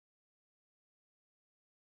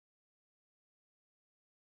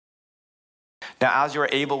Now, as you are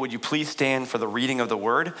able, would you please stand for the reading of the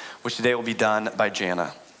word, which today will be done by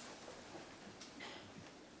Jana.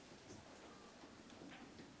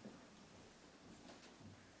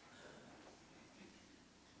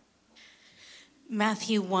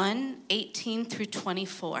 Matthew 1:18 through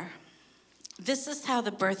 24. This is how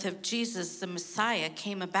the birth of Jesus, the Messiah,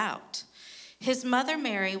 came about. His mother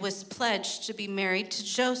Mary was pledged to be married to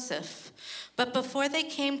Joseph, but before they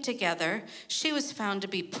came together, she was found to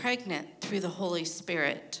be pregnant through the Holy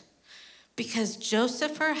Spirit. Because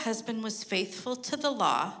Joseph, her husband, was faithful to the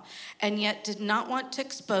law and yet did not want to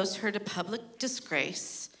expose her to public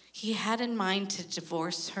disgrace, he had in mind to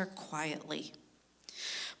divorce her quietly.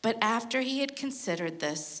 But after he had considered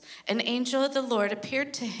this, an angel of the Lord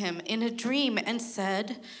appeared to him in a dream and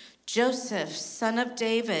said, "Joseph, son of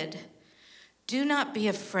David, do not be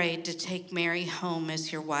afraid to take Mary home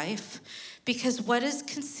as your wife, because what is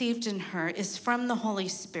conceived in her is from the Holy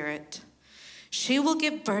Spirit. She will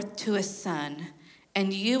give birth to a son,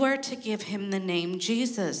 and you are to give him the name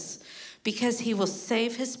Jesus, because he will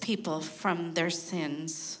save his people from their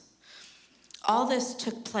sins." All this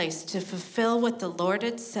took place to fulfill what the Lord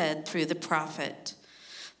had said through the prophet.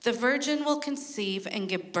 The virgin will conceive and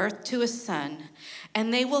give birth to a son,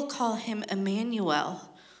 and they will call him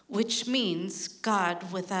Immanuel, which means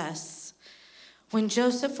God with us. When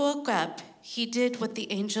Joseph woke up, he did what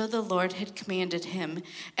the angel of the Lord had commanded him,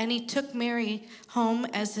 and he took Mary home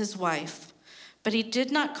as his wife. But he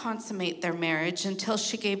did not consummate their marriage until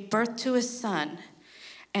she gave birth to a son,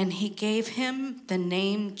 and he gave him the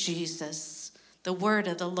name Jesus. The word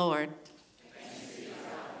of the Lord. Thanks be to God.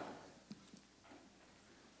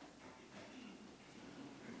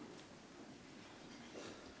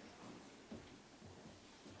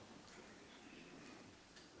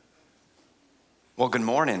 Well, good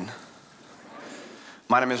morning.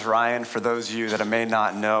 My name is Ryan. For those of you that I may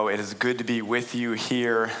not know, it is good to be with you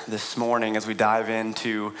here this morning as we dive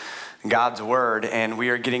into God's word, and we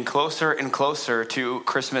are getting closer and closer to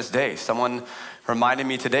Christmas Day. Someone reminded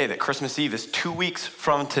me today that Christmas Eve is 2 weeks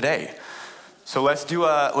from today. So let's do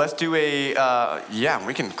a yeah,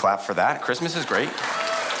 we can clap for that. Christmas is great.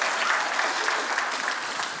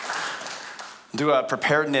 Do a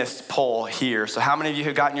preparedness poll here. So how many of you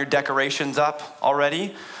have gotten your decorations up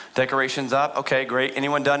already? Decorations up, okay, great.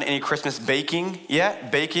 Anyone done any Christmas baking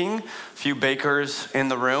yet? Baking, a few bakers in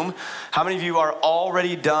the room. How many of you are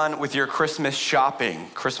already done with your Christmas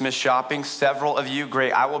shopping? Christmas shopping, several of you,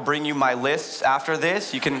 great. I will bring you my lists after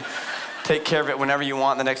this. You can take care of it whenever you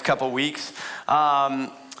want in the next couple weeks.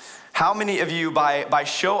 How many of you, by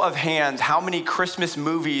show of hands, how many Christmas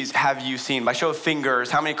movies have you seen? By show of fingers,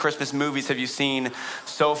 how many Christmas movies have you seen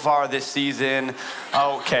so far this season?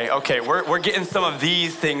 Okay, we're getting some of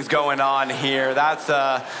these things going on here. That's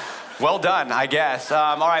well done, I guess.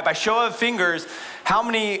 All right, by show of fingers, how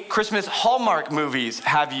many Christmas Hallmark movies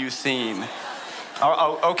have you seen?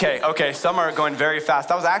 Okay, some are going very fast.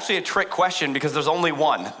 That was actually a trick question because there's only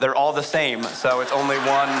one. They're all the same, so it's only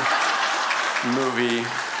one movie.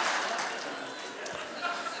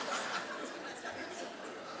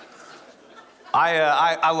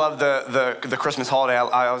 I love the Christmas holiday.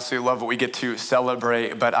 I obviously love what we get to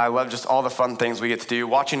celebrate, but I love just all the fun things we get to do.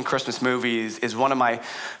 Watching Christmas movies is one of my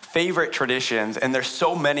favorite traditions, and there's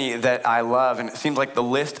so many that I love, and it seems like the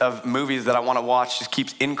list of movies that I want to watch just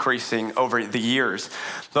keeps increasing over the years.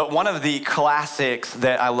 But one of the classics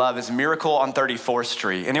that I love is Miracle on 34th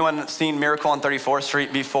Street. Anyone seen Miracle on 34th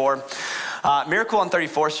Street before? Miracle on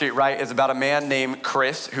 34th Street, right, is about a man named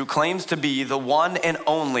Chris who claims to be the one and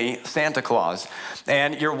only Santa Claus.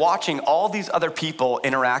 And you're watching all these other people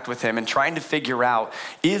interact with him and trying to figure out,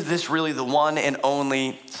 is this really the one and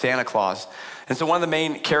only Santa Claus? And so one of the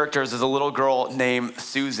main characters is a little girl named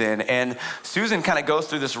Susan. And Susan kind of goes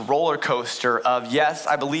through this roller coaster of, yes,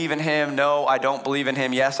 I believe in him. No, I don't believe in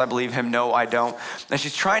him. Yes, I believe him. No, I don't. And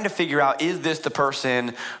she's trying to figure out, is this the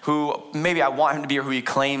person who maybe I want him to be or who he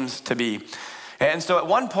claims to be? And so at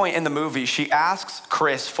one point in the movie, she asks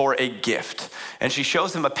Chris for a gift. And she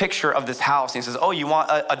shows him a picture of this house. And he says, oh, you want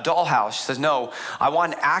a dollhouse? She says, no, I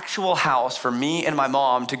want an actual house for me and my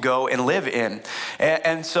mom to go and live in.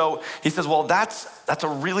 And so he says, well, that's a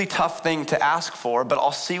really tough thing to ask for, but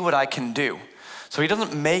I'll see what I can do. So he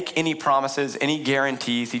doesn't make any promises, any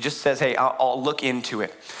guarantees. He just says, hey, I'll look into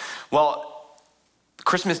it. Well,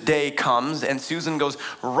 Christmas Day comes and Susan goes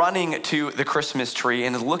running to the Christmas tree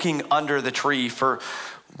and is looking under the tree for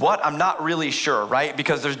what? I'm not really sure, right?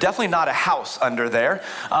 Because there's definitely not a house under there.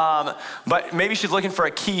 But maybe she's looking for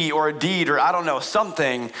a key or a deed or I don't know,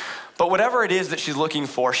 something. But whatever it is that she's looking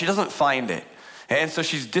for, she doesn't find it. And so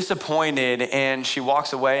she's disappointed and she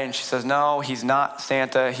walks away and she says, no, he's not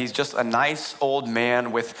Santa. He's just a nice old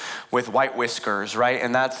man with white whiskers, right?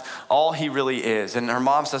 And that's all he really is. And her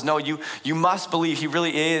mom says, no, you must believe he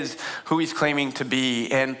really is who he's claiming to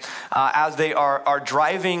be. And as they are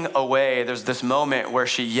driving away, there's this moment where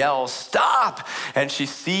she yells, stop! And she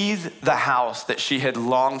sees the house that she had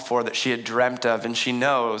longed for, that she had dreamt of. And she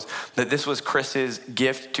knows that this was Chris's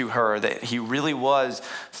gift to her, that he really was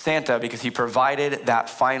Santa because he provided that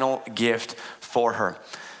final gift for her.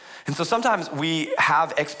 And so sometimes we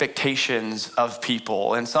have expectations of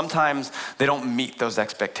people, and sometimes they don't meet those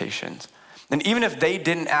expectations. And even if they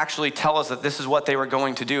didn't actually tell us that this is what they were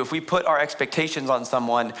going to do, if we put our expectations on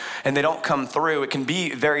someone and they don't come through, it can be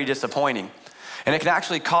very disappointing. And it can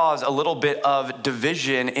actually cause a little bit of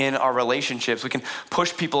division in our relationships. We can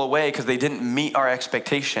push people away because they didn't meet our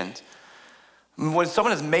expectations. When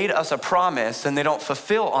someone has made us a promise and they don't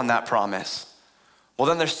fulfill on that promise, well,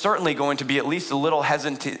 then there's certainly going to be at least a little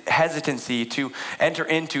hesitancy to enter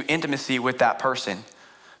into intimacy with that person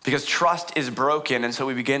because trust is broken, and so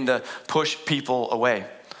we begin to push people away.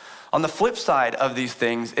 On the flip side of these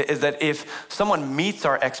things is that if someone meets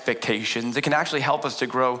our expectations, it can actually help us to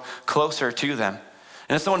grow closer to them.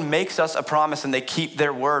 And if someone makes us a promise and they keep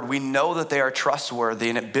their word, we know that they are trustworthy,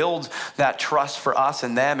 and it builds that trust for us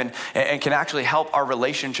and them and can actually help our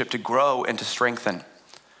relationship to grow and to strengthen.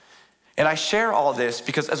 And I share all this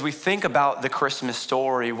because as we think about the Christmas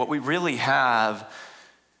story, what we really have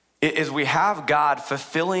is we have God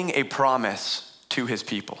fulfilling a promise to his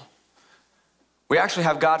people. We actually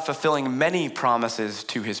have God fulfilling many promises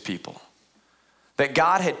to his people. That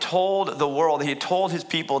God had told the world, he had told his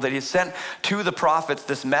people, that he had sent to the prophets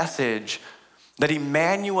this message that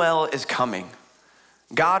Immanuel is coming.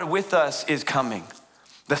 God with us is coming.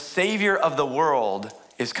 The Savior of the world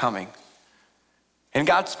is coming. And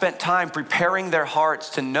God spent time preparing their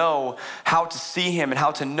hearts to know how to see him and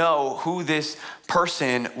how to know who this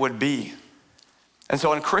person would be. And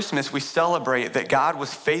so on Christmas, we celebrate that God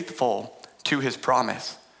was faithful to his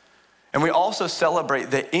promise. And we also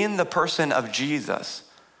celebrate that in the person of Jesus,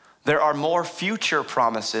 there are more future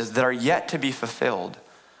promises that are yet to be fulfilled,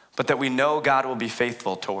 but that we know God will be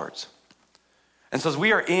faithful towards. And so as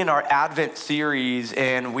we are in our Advent series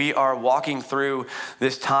and we are walking through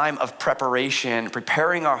this time of preparation,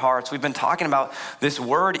 preparing our hearts, we've been talking about this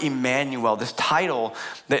word Immanuel, this title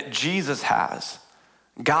that Jesus has,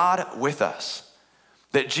 God with us.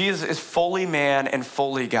 That Jesus is fully man and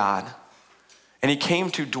fully God. And he came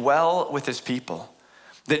to dwell with his people.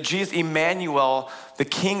 That Jesus, Immanuel, the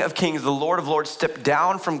King of Kings, the Lord of Lords, stepped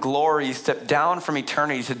down from glory, stepped down from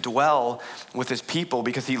eternity to dwell with his people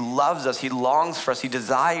because he loves us, he longs for us, he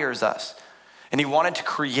desires us. And he wanted to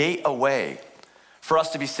create a way for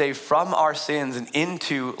us to be saved from our sins and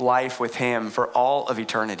into life with him for all of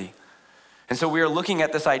eternity. And so we are looking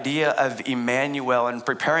at this idea of Immanuel and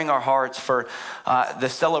preparing our hearts for the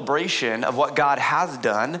celebration of what God has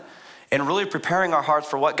done and really preparing our hearts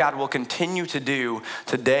for what God will continue to do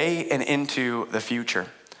today and into the future.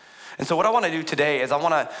 And so what I want to do today is I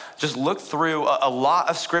want to just look through a lot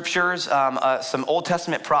of scriptures, some Old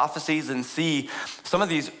Testament prophecies, and see some of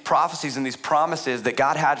these prophecies and these promises that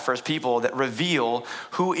God had for his people that reveal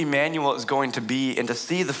who Immanuel is going to be, and to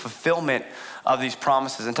see the fulfillment of these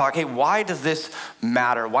promises and talk, hey, why does this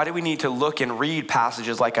matter? Why do we need to look and read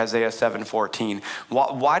passages like Isaiah 7:14?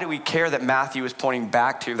 Why do we care that Matthew is pointing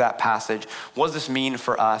back to that passage? What does this mean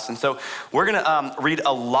for us? And so we're gonna read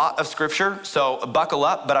a lot of scripture, so buckle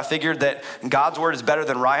up, but I figured that God's word is better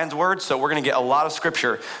than Ryan's word, so we're gonna get a lot of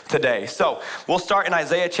scripture today. So we'll start in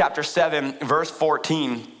Isaiah chapter 7, verse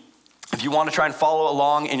 14. If you want to try and follow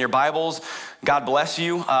along in your Bibles, God bless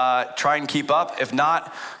you. Try and keep up. If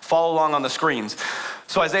not, follow along on the screens.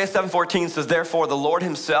 So Isaiah 7:14 says, therefore the Lord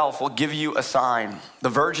himself will give you a sign. The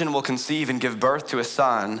virgin will conceive and give birth to a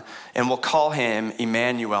son and will call him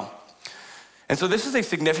Immanuel. And so this is a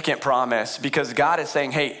significant promise because God is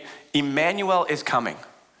saying, hey, Immanuel is coming.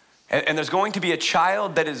 And there's going to be a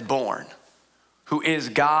child that is born who is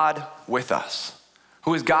God with us,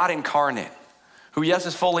 who is God incarnate, who yes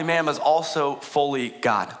is fully man, but is also fully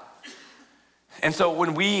God. And so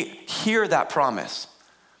when we hear that promise,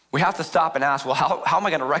 we have to stop and ask, well, how am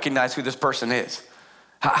I gonna recognize who this person is?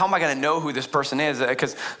 How am I gonna know who this person is?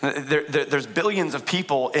 Because there's billions of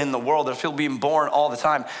people in the world, there's people being born all the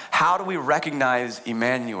time. How do we recognize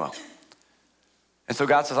Immanuel? And so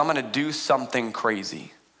God says, I'm gonna do something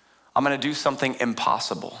crazy. I'm gonna do something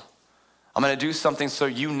impossible. I'm gonna do something so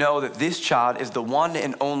you know that this child is the one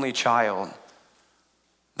and only child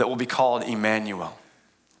that will be called Immanuel,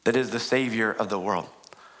 that is the Savior of the world.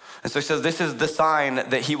 And so he says, this is the sign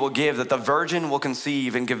that he will give, that the virgin will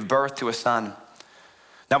conceive and give birth to a son.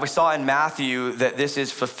 Now we saw in Matthew that this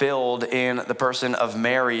is fulfilled in the person of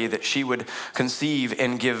Mary, that she would conceive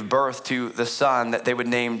and give birth to the son that they would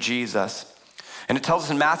name Jesus. And it tells us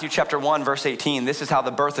in Matthew chapter 1, verse 18, this is how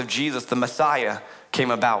the birth of Jesus, the Messiah,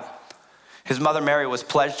 came about. His mother Mary was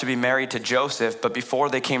pledged to be married to Joseph, but before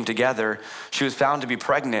they came together, she was found to be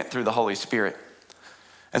pregnant through the Holy Spirit.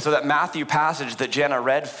 And so that Matthew passage that Jenna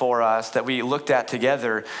read for us, that we looked at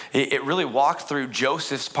together, it really walked through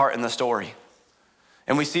Joseph's part in the story.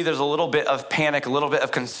 And we see there's a little bit of panic, a little bit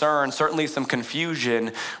of concern, certainly some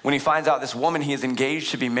confusion when he finds out this woman he is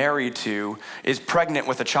engaged to be married to is pregnant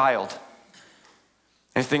with a child.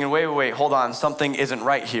 And he's thinking, wait, hold on, something isn't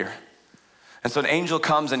right here. And so an angel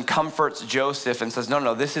comes and comforts Joseph and says,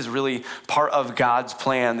 no, this is really part of God's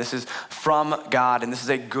plan. This is from God, and this is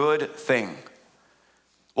a good thing.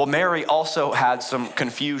 Well, Mary also had some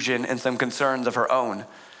confusion and some concerns of her own.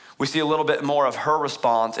 We see a little bit more of her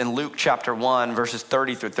response in Luke chapter 1, verses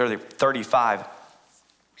 30 through 35. It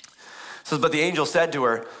says, but the angel said to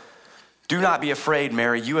her, do not be afraid,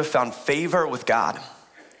 Mary. You have found favor with God.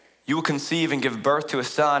 You will conceive and give birth to a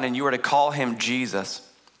son, and you are to call him Jesus.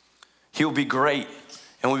 He will be great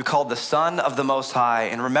and will be called the Son of the Most High.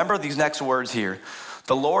 And remember these next words here.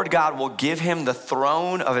 The Lord God will give him the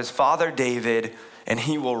throne of his father David, and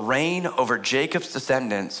he will reign over Jacob's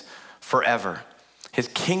descendants forever. His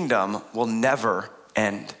kingdom will never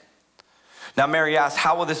end. Now Mary asked,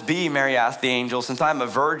 how will this be? Mary asked the angel, since I'm a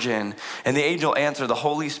virgin. And the angel answered, the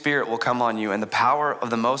Holy Spirit will come on you, and the power of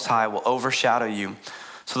the Most High will overshadow you.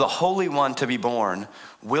 So the Holy One to be born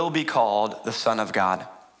will be called the Son of God.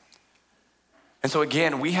 And so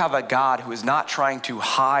again, we have a God who is not trying to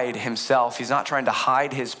hide himself. He's not trying to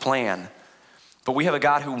hide his plan. But we have a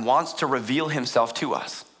God who wants to reveal himself to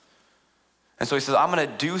us. And so he says, I'm going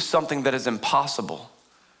to do something that is impossible.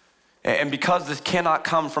 And because this cannot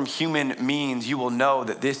come from human means, you will know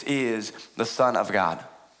that this is the Son of God.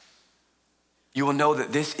 You will know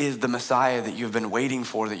that this is the Messiah that you've been waiting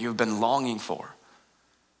for, that you've been longing for.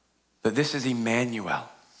 That this is Immanuel,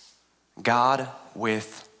 God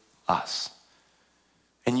with us.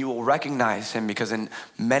 And you will recognize him because in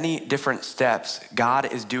many different steps,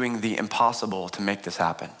 God is doing the impossible to make this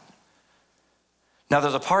happen. Now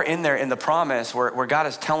there's a part in there in the promise where God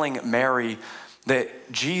is telling Mary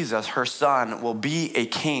that Jesus, her son, will be a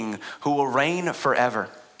king who will reign forever.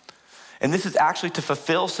 And this is actually to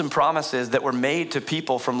fulfill some promises that were made to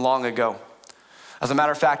people from long ago. As a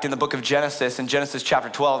matter of fact, in the book of Genesis, in Genesis chapter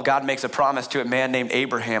 12, God makes a promise to a man named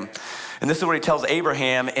Abraham. And this is what he tells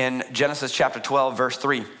Abraham in Genesis chapter 12, verse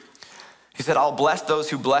 3. He said, I'll bless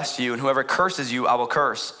those who bless you, and whoever curses you, I will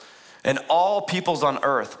curse. And all peoples on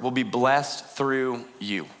earth will be blessed through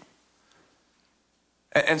you.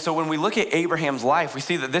 And so when we look at Abraham's life, we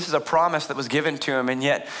see that this is a promise that was given to him. And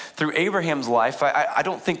yet through Abraham's life, I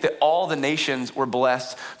don't think that all the nations were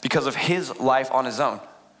blessed because of his life on his own.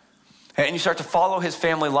 And you start to follow his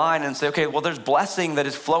family line and say, okay, well, there's blessing that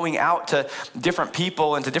is flowing out to different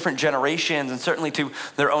people and to different generations and certainly to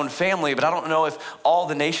their own family, but I don't know if all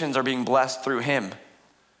the nations are being blessed through him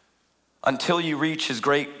until you reach his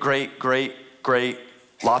great,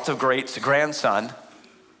 lots of greats grandson,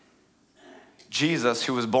 Jesus,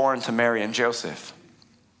 who was born to Mary and Joseph.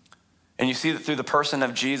 And you see that through the person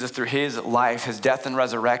of Jesus, through his life, his death and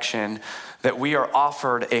resurrection, that we are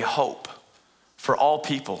offered a hope for all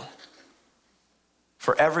people.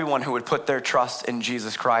 For everyone who would put their trust in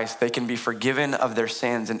Jesus Christ, they can be forgiven of their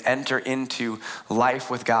sins and enter into life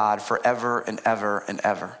with God forever and ever and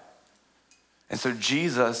ever. And so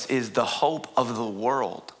Jesus is the hope of the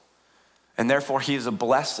world. And therefore he is a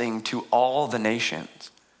blessing to all the nations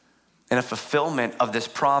and a fulfillment of this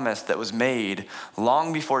promise that was made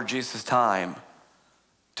long before Jesus' time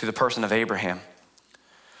to the person of Abraham.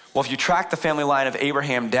 Well, if you track the family line of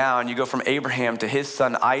Abraham down, you go from Abraham to his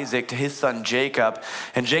son Isaac to his son Jacob,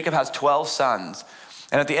 and Jacob has 12 sons.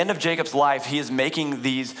 And at the end of Jacob's life, he is making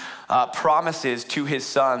these promises to his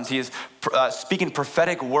sons. He is speaking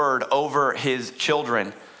prophetic word over his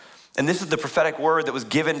children. And this is the prophetic word that was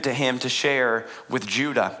given to him to share with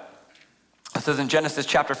Judah. It says in Genesis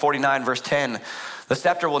chapter 49, verse 10, the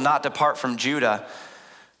scepter will not depart from Judah,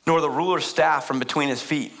 nor the ruler's staff from between his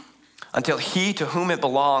feet, until he to whom it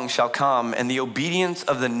belongs shall come, and the obedience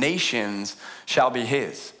of the nations shall be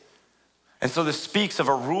his. And so this speaks of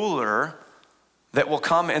a ruler that will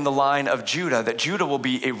come in the line of Judah, that Judah will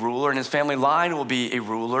be a ruler and his family line will be a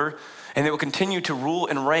ruler, and they will continue to rule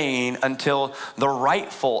and reign until the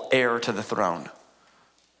rightful heir to the throne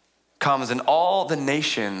comes, and all the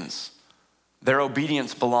nations, their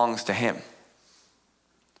obedience belongs to him.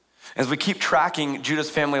 As we keep tracking Judah's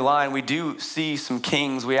family line, we do see some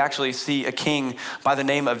kings. We actually see a king by the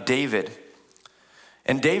name of David.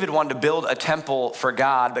 And David wanted to build a temple for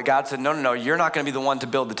God, but God said, no, you're not gonna be the one to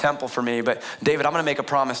build the temple for me, but David, I'm gonna make a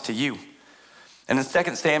promise to you. And in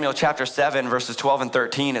 2 Samuel chapter 7, verses 12 and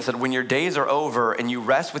 13, it said, when your days are over and you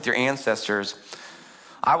rest with your ancestors,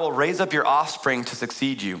 I will raise up your offspring to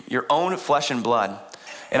succeed you, your own flesh and blood,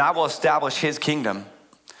 and I will establish his kingdom.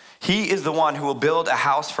 He is the one who will build a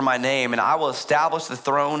house for my name, and I will establish the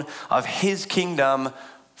throne of his kingdom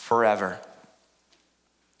forever.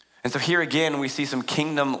 And so here again, we see some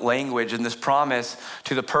kingdom language in this promise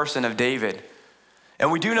to the person of David.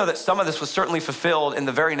 And we do know that some of this was certainly fulfilled in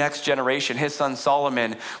the very next generation. His son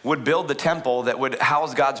Solomon would build the temple that would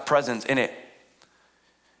house God's presence in it.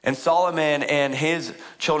 And Solomon and his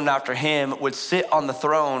children after him would sit on the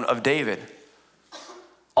throne of David.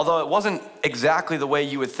 Although it wasn't exactly the way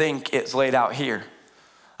you would think it's laid out here.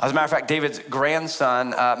 As a matter of fact, David's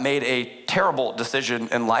grandson made a terrible decision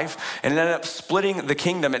in life, and it ended up splitting the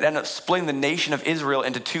kingdom. It ended up splitting the nation of Israel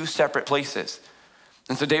into two separate places.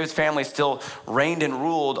 And so David's family still reigned and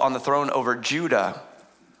ruled on the throne over Judah,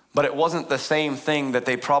 but it wasn't the same thing that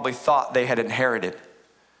they probably thought they had inherited.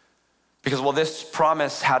 Because while this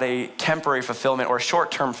promise had a temporary fulfillment or a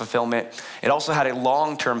short-term fulfillment, it also had a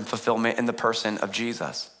long-term fulfillment in the person of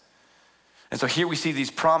Jesus. And so here we see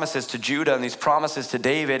these promises to Judah and these promises to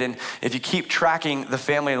David. And if you keep tracking the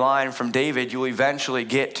family line from David, you'll eventually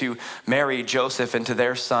get to Mary, Joseph, and to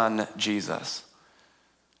their son, Jesus.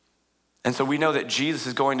 And so we know that Jesus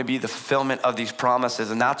is going to be the fulfillment of these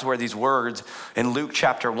promises. And that's where these words in Luke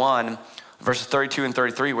chapter 1, verses 32 and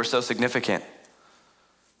 33 were so significant.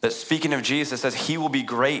 That speaking of Jesus, it says, he will be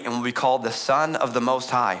great and will be called the Son of the Most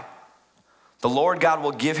High. The Lord God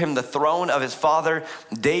will give him the throne of his father,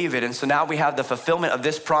 David. And so now we have the fulfillment of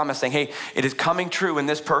this promise saying, hey, it is coming true in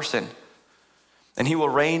this person. And he will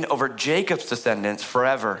reign over Jacob's descendants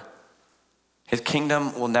forever. His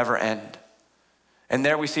kingdom will never end. And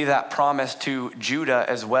there we see that promise to Judah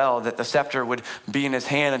as well, that the scepter would be in his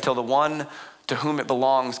hand until the one to whom it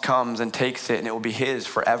belongs comes and takes it, and it will be his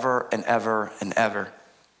forever and ever and ever.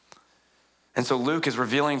 And so Luke is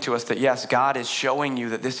revealing to us that yes, God is showing you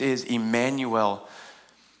that this is Immanuel,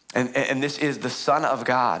 and this is the Son of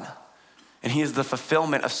God. And he is the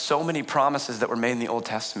fulfillment of so many promises that were made in the Old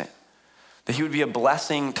Testament. That he would be a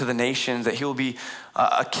blessing to the nations, that he will be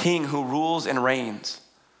a king who rules and reigns.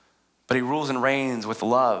 But he rules and reigns with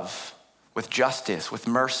love, with justice, with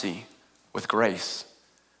mercy, with grace.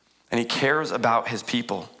 And he cares about his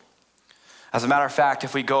people. As a matter of fact,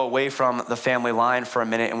 if we go away from the family line for a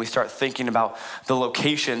minute and we start thinking about the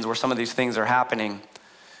locations where some of these things are happening,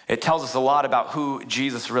 it tells us a lot about who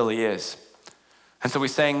Jesus really is. And so we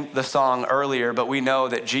sang the song earlier, but we know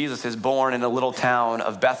that Jesus is born in the little town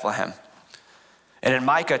of Bethlehem. And in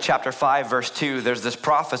Micah chapter 5, verse 2, there's this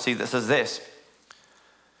prophecy that says this.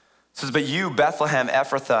 It says, but you, Bethlehem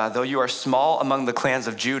Ephrathah, though you are small among the clans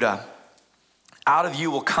of Judah, out of you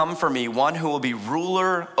will come for me one who will be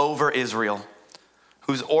ruler over Israel,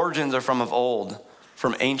 whose origins are from of old,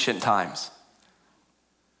 from ancient times.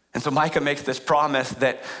 And so Micah makes this promise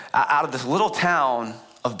that out of this little town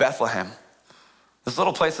of Bethlehem, this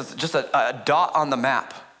little place that's just a dot on the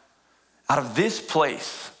map, out of this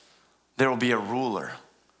place, there will be a ruler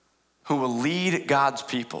who will lead God's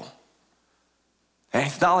people. And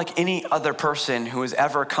it's not like any other person who has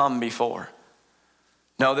ever come before.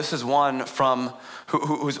 No, this is one from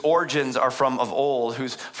whose origins are from of old,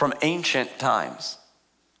 who's from ancient times.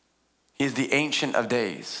 He's the Ancient of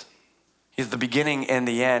Days. He's the beginning and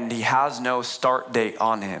the end. He has no start date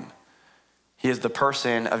on him. He is the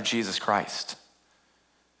person of Jesus Christ.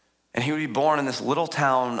 And he would be born in this little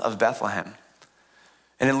town of Bethlehem.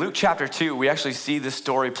 And in Luke chapter 2, we actually see this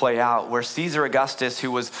story play out where Caesar Augustus,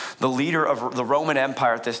 who was the leader of the Roman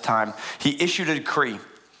Empire at this time, he issued a decree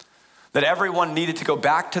that everyone needed to go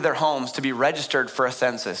back to their homes to be registered for a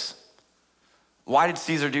census. Why did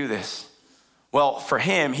Caesar do this? Well, for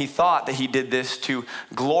him, he thought that he did this to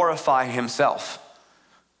glorify himself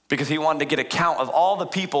because he wanted to get a count of all the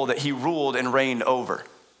people that he ruled and reigned over.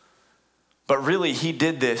 But really, he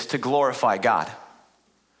did this to glorify God.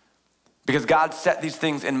 Because God set these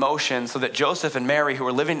things in motion so that Joseph and Mary, who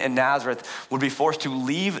were living in Nazareth, would be forced to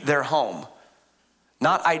leave their home.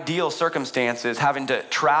 Not ideal circumstances, having to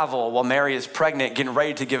travel while Mary is pregnant, getting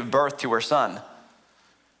ready to give birth to her son.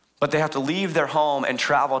 But they have to leave their home and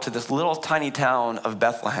travel to this little tiny town of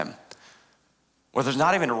Bethlehem, where there's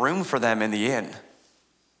not even room for them in the inn.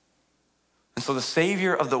 And so the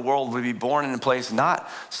Savior of the world would be born in a place, not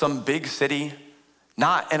some big city,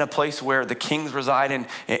 not in a place where the kings reside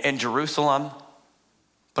in Jerusalem,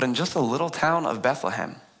 but in just a little town of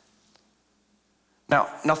Bethlehem.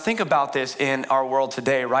 Now think about this in our world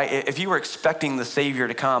today, right? If you were expecting the Savior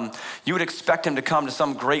to come, you would expect him to come to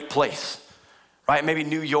some great place, right? Maybe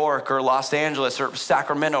New York or Los Angeles or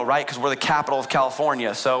Sacramento, right? Because we're the capital of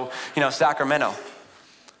California, so, Sacramento.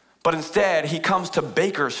 But instead, he comes to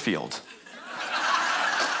Bakersfield.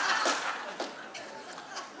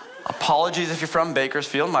 Apologies if you're from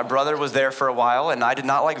Bakersfield. My brother was there for a while, and I did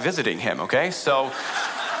not like visiting him, okay?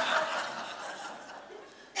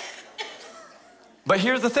 But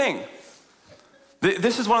here's the thing.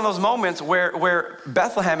 This is one of those moments where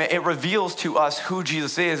Bethlehem, it reveals to us who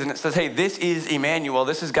Jesus is, and it says, hey, this is Immanuel,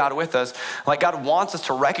 this is God with us. Like, God wants us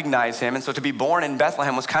to recognize him, and so to be born in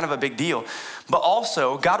Bethlehem was kind of a big deal. But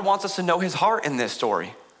also, God wants us to know his heart in this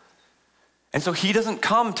story. And so he doesn't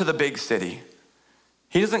come to the big city.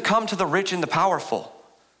 He doesn't come to the rich and the powerful.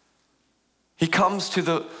 He comes to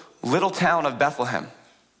the little town of Bethlehem,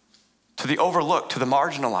 to the overlooked, to the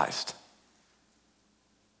marginalized.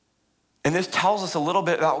 And this tells us a little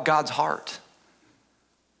bit about God's heart.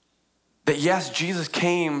 That yes, Jesus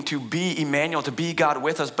came to be Immanuel, to be God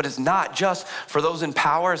with us, but it's not just for those in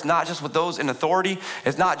power. It's not just with those in authority.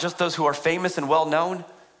 It's not just those who are famous and well known.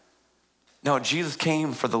 No, Jesus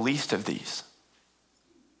came for the least of these.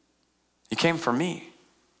 He came for me.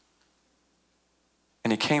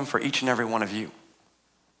 And he came for each and every one of you.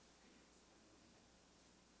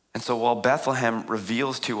 And so while Bethlehem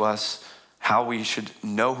reveals to us how we should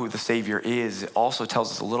know who the Savior is, it also tells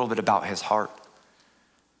us a little bit about his heart.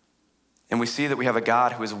 And we see that we have a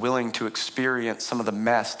God who is willing to experience some of the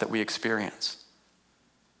mess that we experience.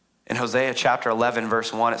 In Hosea chapter 11,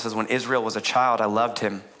 verse 1, it says, when Israel was a child, I loved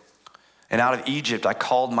him. And out of Egypt, I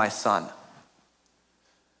called my son.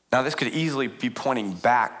 Now, this could easily be pointing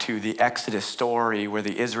back to the Exodus story where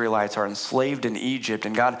the Israelites are enslaved in Egypt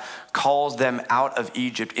and God calls them out of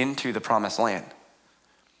Egypt into the promised land.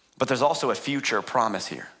 But there's also a future promise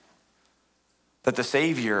here that the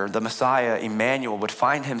Savior, the Messiah, Immanuel, would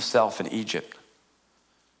find himself in Egypt.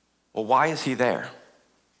 Well, why is he there?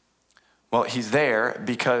 Well, he's there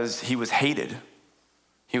because he was hated.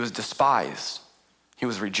 He was despised. He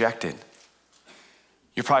was rejected.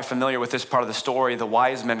 You're probably familiar with this part of the story. The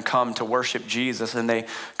wise men come to worship Jesus, and they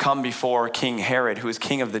come before King Herod, who is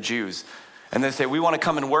king of the Jews. And they say, we want to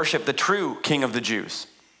come and worship the true king of the Jews.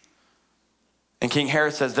 And King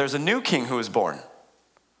Herod says, there's a new king who is born.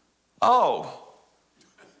 Oh,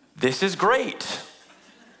 this is great.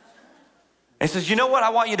 And he says, you know what I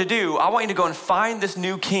want you to do? I want you to go and find this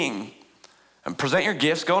new king and present your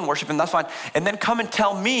gifts, go and worship him, that's fine. And then come and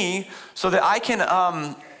tell me so that I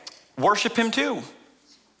can worship him too.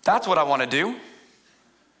 That's what I want to do.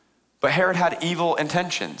 But Herod had evil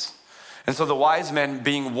intentions. And so the wise men,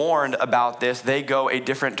 being warned about this, they go a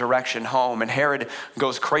different direction home. And Herod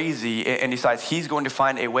goes crazy and decides he's going to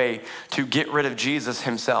find a way to get rid of Jesus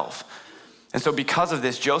himself. And so because of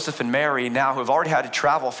this, Joseph and Mary, now who have already had to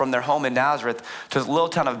travel from their home in Nazareth to the little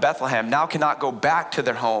town of Bethlehem, now cannot go back to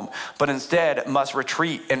their home, but instead must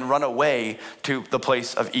retreat and run away to the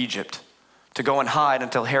place of Egypt, to go and hide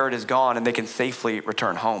until Herod is gone and they can safely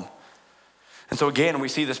return home. And so again, we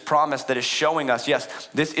see this promise that is showing us, yes,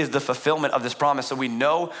 this is the fulfillment of this promise. So we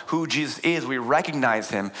know who Jesus is, we recognize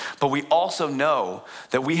him, but we also know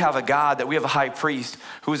that we have a God, that we have a high priest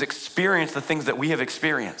who has experienced the things that we have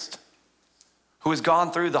experienced, who has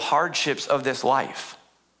gone through the hardships of this life,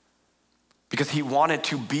 because he wanted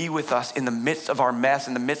to be with us in the midst of our mess,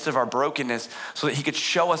 in the midst of our brokenness, so that he could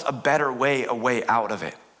show us a better way, a way out of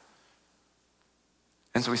it.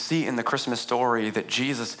 And so we see in the Christmas story that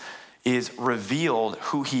Jesus is revealed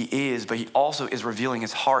who he is, but he also is revealing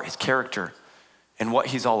his heart, his character, and what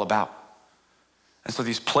he's all about. And so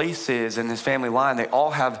these places in this family line, they all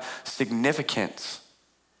have significance.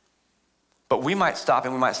 But we might stop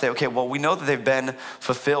and we might say, okay, well, we know that they've been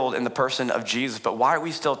fulfilled in the person of Jesus, but why are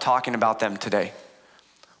we still talking about them today?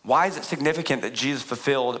 Why is it significant that Jesus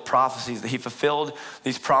fulfilled prophecies, that he fulfilled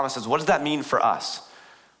these promises? What does that mean for us?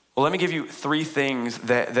 Well, let me give you three things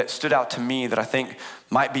that stood out to me that I think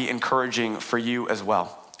might be encouraging for you as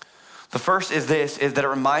well. The first is that it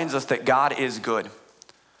reminds us that God is good.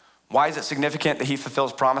 Why is it significant that he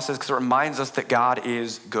fulfills promises? Because it reminds us that God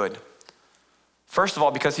is good. First of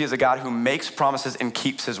all, because he is a God who makes promises and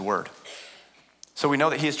keeps his word. So we know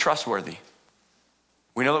that he is trustworthy.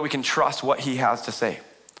 We know that we can trust what he has to say.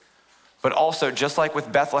 But also, just like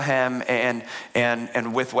with Bethlehem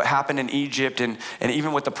and with what happened in Egypt and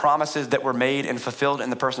even with the promises that were made and fulfilled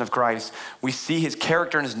in the person of Christ, we see his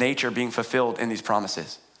character and his nature being fulfilled in these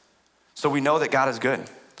promises. So we know that God is good.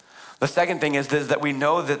 The second thing is that we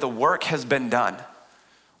know that the work has been done.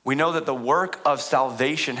 we know that the work of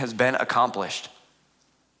salvation has been accomplished.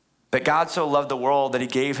 That God so loved the world that he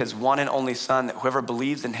gave his one and only Son, that whoever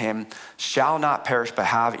believes in him shall not perish but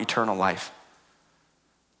have eternal life.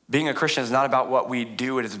 Being a Christian is not about what we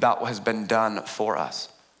do, it is about what has been done for us.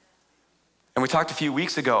 And we talked a few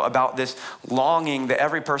weeks ago about this longing that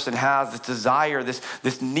every person has, this desire,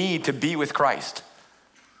 this need to be with Christ.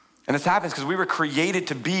 And this happens because we were created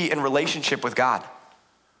to be in relationship with God.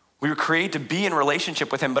 We were created to be in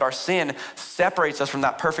relationship with him, but our sin separates us from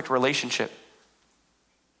that perfect relationship.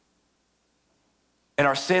 And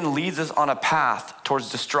our sin leads us on a path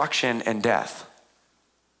towards destruction and death.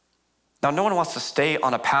 Now, no one wants to stay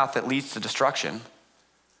on a path that leads to destruction.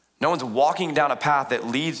 No one's walking down a path that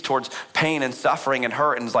leads towards pain and suffering and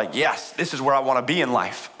hurt and is like, yes, this is where I want to be in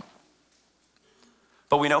life.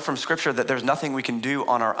 But we know from Scripture that there's nothing we can do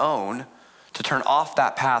on our own to turn off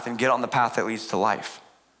that path and get on the path that leads to life.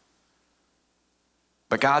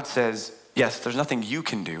 But God says, yes, there's nothing you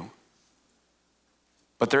can do,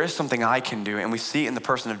 but there is something I can do. And we see in the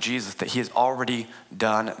person of Jesus that he has already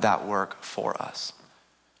done that work for us.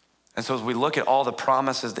 And so as we look at all the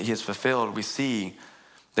promises that he has fulfilled, we see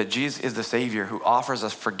that Jesus is the Savior who offers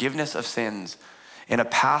us forgiveness of sins and a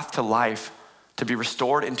path to life to be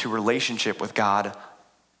restored into relationship with God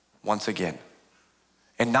once again.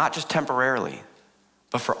 And not just temporarily,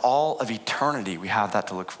 but for all of eternity, we have that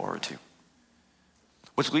to look forward to.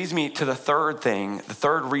 Which leads me to the third thing, the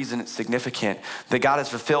third reason it's significant that God has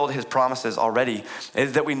fulfilled his promises already,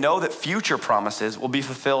 is that we know that future promises will be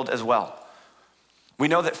fulfilled as well. We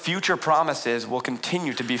know that future promises will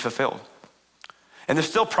continue to be fulfilled. And there's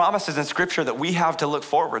still promises in Scripture that we have to look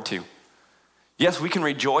forward to. Yes, we can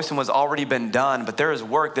rejoice in what's already been done, but there is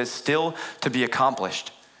work that's still to be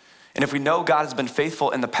accomplished. And if we know God has been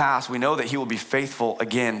faithful in the past, we know that he will be faithful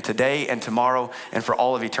again today and tomorrow and for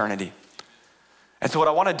all of eternity. And so what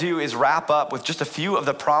I want to do is wrap up with just a few of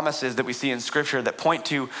the promises that we see in Scripture that point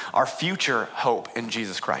to our future hope in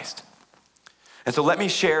Jesus Christ. And so let me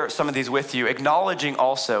share some of these with you, acknowledging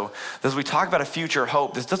also that as we talk about a future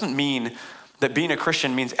hope, this doesn't mean that being a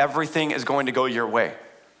Christian means everything is going to go your way.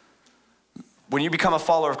 When you become a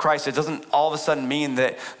follower of Christ, it doesn't all of a sudden mean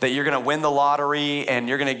that you're gonna win the lottery and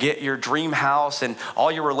you're gonna get your dream house and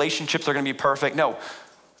all your relationships are gonna be perfect. No,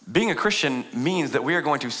 being a Christian means that we are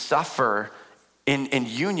going to suffer in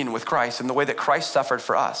union with Christ in the way that Christ suffered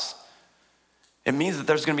for us. It means that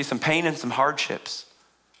there's gonna be some pain and some hardships.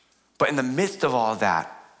 But in the midst of all of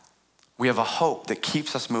that, we have a hope that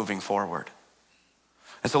keeps us moving forward.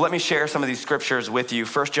 And so let me share some of these scriptures with you.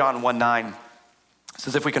 1 John 1:9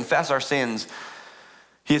 says, if we confess our sins,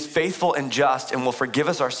 he is faithful and just and will forgive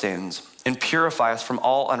us our sins and purify us from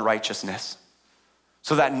all unrighteousness.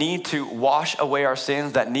 So that need to wash away our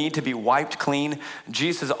sins, that need to be wiped clean,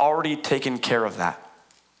 Jesus has already taken care of that.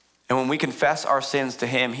 And when we confess our sins to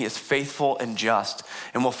him, he is faithful and just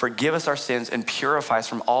and will forgive us our sins and purify us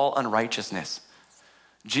from all unrighteousness.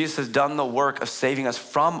 Jesus has done the work of saving us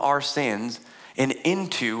from our sins and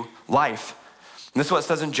into life. And this is what it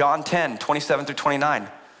says in John 10:27-29.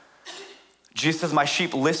 Jesus says, my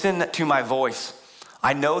sheep listen to my voice.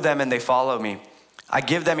 I know them and they follow me. I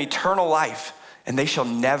give them eternal life and they shall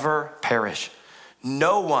never perish.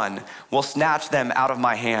 No one will snatch them out of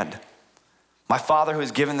my hand. My Father who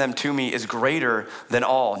has given them to me is greater than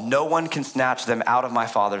all. No one can snatch them out of my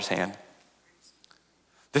Father's hand.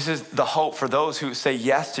 This is the hope for those who say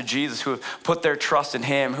yes to Jesus, who have put their trust in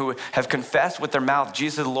him, who have confessed with their mouth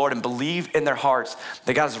Jesus is the Lord and believe in their hearts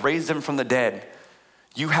that God has raised him from the dead.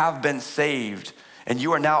 You have been saved and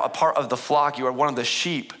you are now a part of the flock. You are one of the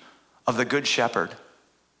sheep of the Good Shepherd.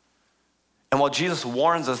 And while Jesus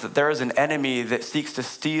warns us that there is an enemy that seeks to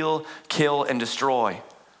steal, kill, and destroy,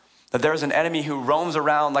 that there is an enemy who roams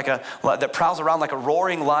around that prowls around like a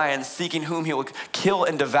roaring lion seeking whom he will kill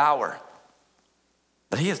and devour,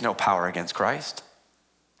 that he has no power against Christ.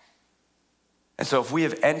 And so if we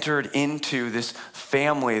have entered into this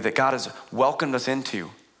family that God has welcomed us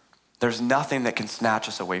into, there's nothing that can snatch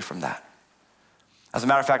us away from that. As a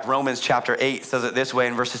matter of fact, Romans chapter 8 says it this way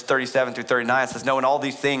in verses 37-39. It says, no, in all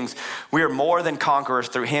these things, we are more than conquerors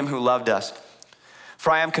through him who loved us.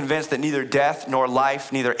 For I am convinced that neither death nor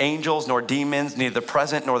life, neither angels nor demons, neither the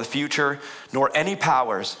present nor the future, nor any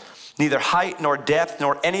powers, neither height nor depth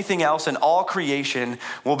nor anything else in all creation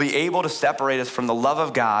will be able to separate us from the love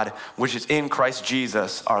of God, which is in Christ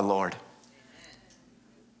Jesus our Lord.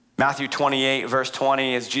 Matthew 28 verse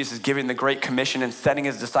 20, as Jesus is giving the Great Commission and setting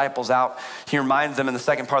his disciples out, he reminds them in the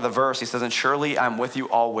second part of the verse, he says, and surely I'm with you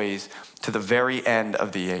always to the very end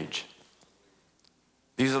of the age.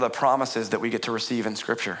 These are the promises that we get to receive in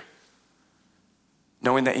Scripture.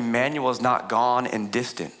 knowing that Immanuel is not gone and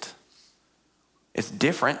distant. It's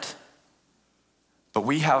different, but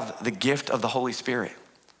we have the gift of the Holy Spirit.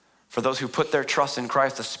 For those who put their trust in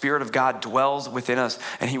Christ, the Spirit of God dwells within us,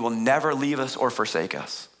 and he will never leave us or forsake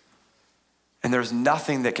us. And there's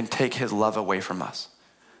nothing that can take his love away from us.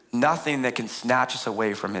 Nothing that can snatch us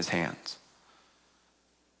away from his hands.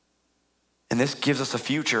 And this gives us a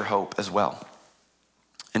future hope as well.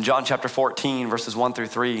 In John chapter 14, verses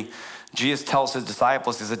 1-3, Jesus tells his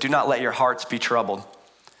disciples, he says, do not let your hearts be troubled.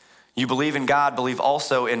 You believe in God, believe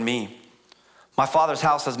also in me. My Father's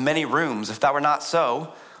house has many rooms. If that were not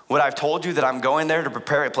so, would I have told you that I'm going there to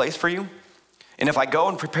prepare a place for you? And if I go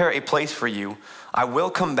and prepare a place for you, I will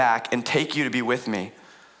come back and take you to be with me,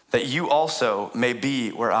 that you also may be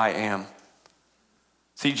where I am.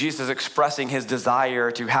 See, Jesus is expressing his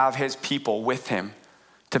desire to have his people with him,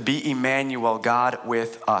 to be Immanuel, God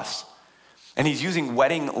with us. And he's using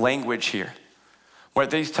wedding language here, where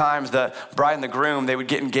at these times the bride and the groom, they would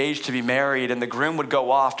get engaged to be married, and the groom would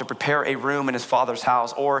go off to prepare a room in his father's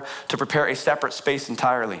house or to prepare a separate space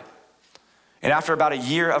entirely. And after about a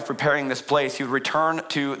year of preparing this place, he would return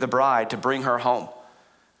to the bride to bring her home.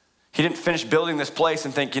 He didn't finish building this place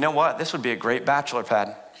and think, you know what, this would be a great bachelor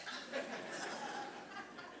pad.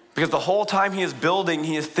 Because the whole time he is building,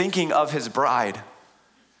 he is thinking of his bride.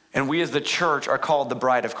 And we as the church are called the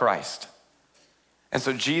bride of Christ. And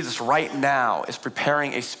so Jesus right now is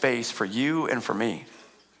preparing a space for you and for me.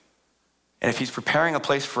 And if he's preparing a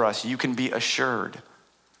place for us, you can be assured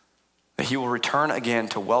that he will return again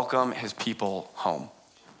to welcome his people home.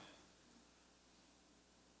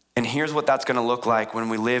 And here's what that's gonna look like when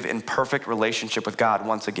we live in perfect relationship with God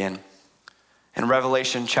once again. In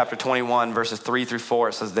Revelation chapter 21, verses 3-4,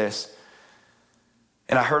 it says this,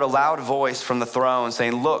 and I heard a loud voice from the throne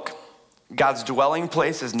saying, look, God's dwelling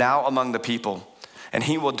place is now among the people, and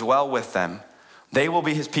he will dwell with them. They will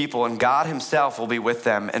be his people, and God himself will be with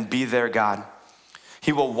them and be their God.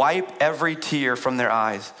 He will wipe every tear from their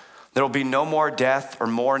eyes. There will be no more death or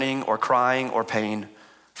mourning or crying or pain,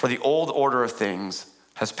 for the old order of things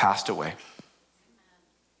has passed away.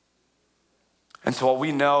 And so while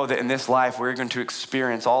we know that in this life we're going to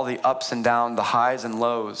experience all the ups and downs, the highs and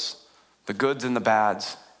lows, the goods and the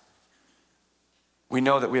bads, we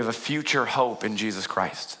know that we have a future hope in Jesus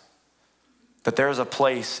Christ. That there is a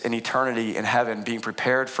place in eternity in heaven being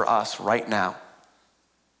prepared for us right now.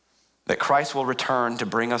 That Christ will return to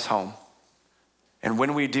bring us home. And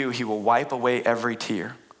when we do, he will wipe away every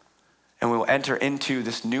tear. And we will enter into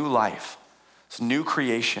this new life, this new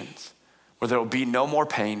creations, where there will be no more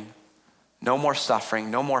pain, no more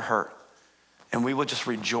suffering, no more hurt. And we will just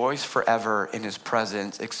rejoice forever in his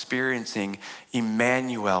presence, experiencing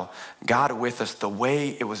Immanuel, God with us, the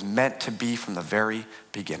way it was meant to be from the very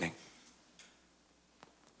beginning.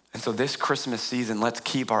 And so this Christmas season, let's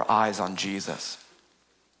keep our eyes on Jesus,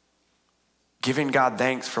 giving God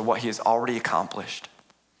thanks for what he has already accomplished,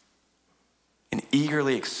 and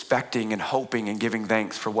eagerly expecting and hoping and giving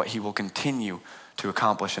thanks for what he will continue to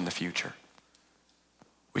accomplish in the future.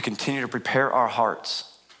 We continue to prepare our hearts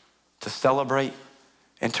to celebrate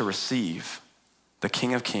and to receive the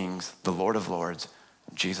King of Kings, the Lord of Lords,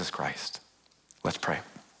 Jesus Christ. Let's pray.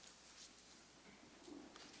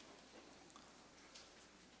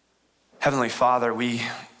 Heavenly Father, we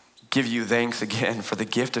give you thanks again for the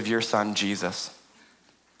gift of your Son, Jesus.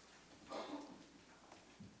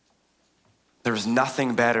 There's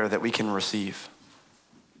nothing better that we can receive.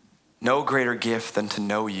 No greater gift than to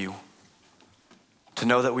know you, to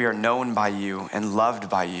know that we are known by you and loved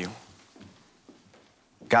by you.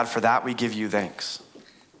 God, for that we give you thanks.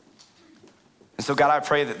 And so God, I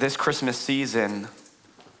pray that this Christmas season,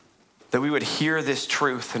 that we would hear this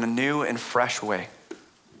truth in a new and fresh way.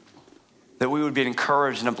 That we would be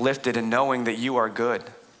encouraged and uplifted in knowing that you are good,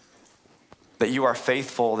 that you are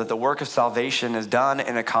faithful, that the work of salvation is done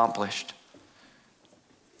and accomplished,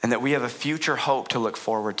 and that we have a future hope to look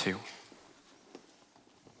forward to.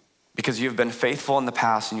 Because you've been faithful in the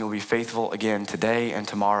past and you'll be faithful again today and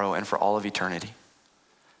tomorrow and for all of eternity.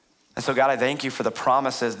 And so God, I thank you for the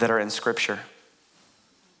promises that are in Scripture.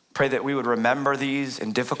 Pray that we would remember these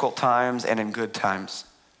in difficult times and in good times,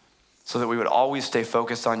 so that we would always stay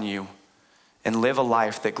focused on you and live a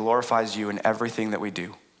life that glorifies you in everything that we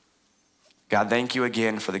do. God, thank you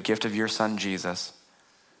again for the gift of your Son, Jesus.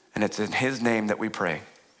 And it's in his name that we pray.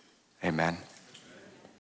 Amen.